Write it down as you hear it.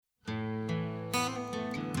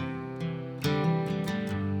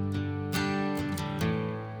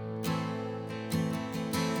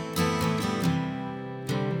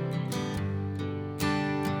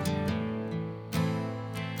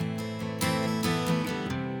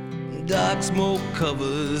Dark smoke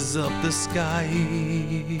covers up the skies.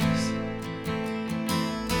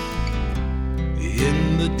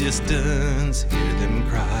 In the distance, hear them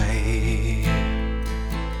cry.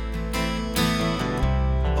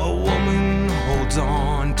 A woman holds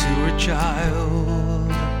on to her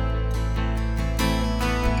child,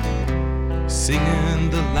 singing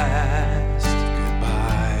the last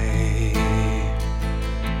goodbye.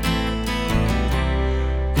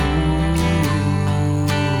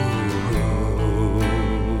 Ooh.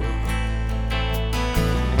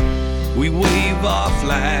 We wave our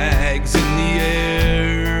flags in the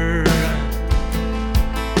air,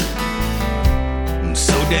 I'm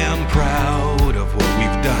so damn proud of what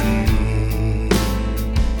we've done.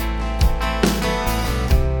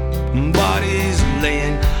 Bodies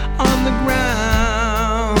laying on the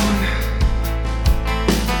ground,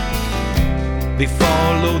 they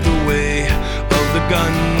follow the way of the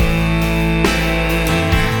gun.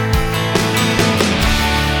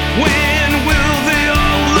 When will they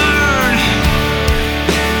all learn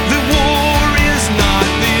that war is not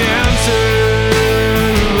the answer?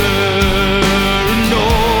 No.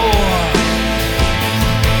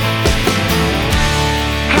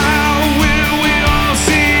 How will we all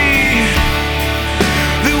see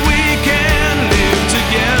that we can live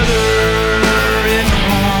together in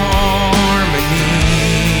harmony?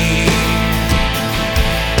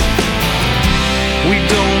 We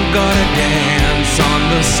don't gotta dance on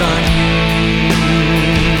the sun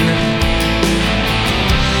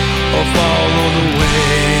or follow the way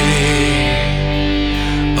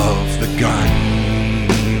of the gun.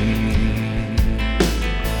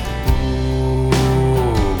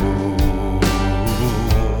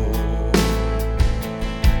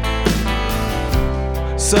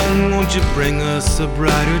 Sun, won't you bring us a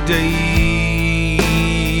brighter day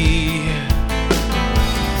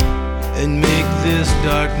and make this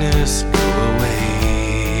darkness go away?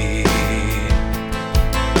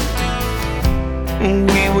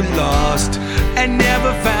 We were lost and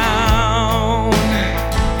never found,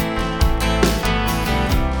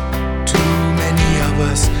 too many of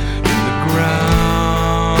us in the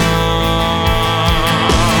ground.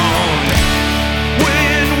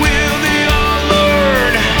 When will they all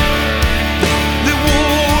learn that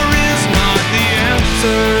war is not the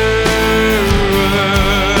answer?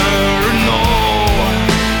 No.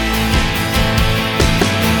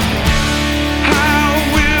 How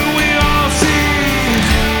will we all see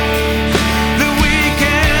that we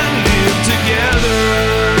can live together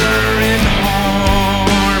in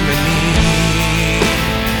harmony?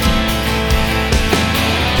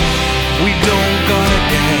 We don't gotta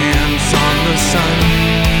dance on the sun,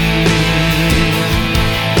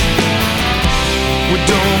 we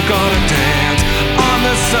don't gotta dance on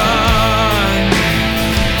the sun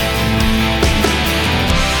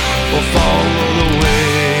or follow the way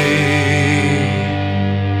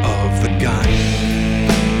of the gun.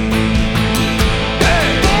 Hey!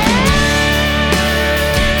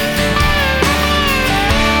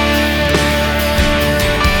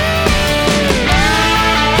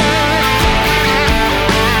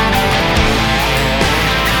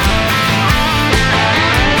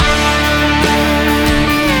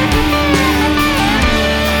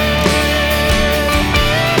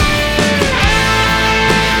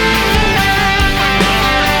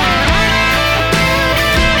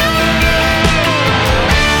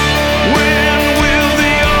 When will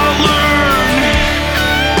they all learn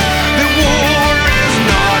that war is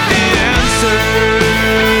not the answer?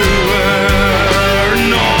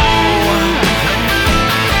 No.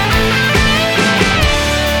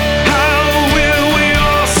 How will we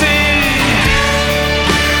all see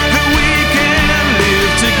that we can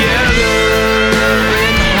live together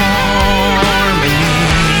in harmony?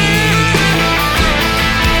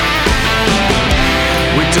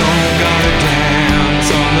 We don't gotta dance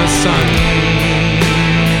on the sun,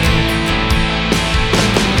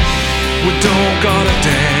 we don't gotta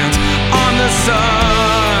dance on the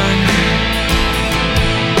sun,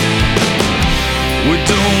 we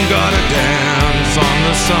don't gotta dance on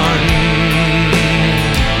the sun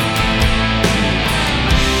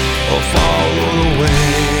or follow the way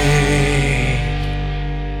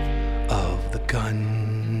of the gun.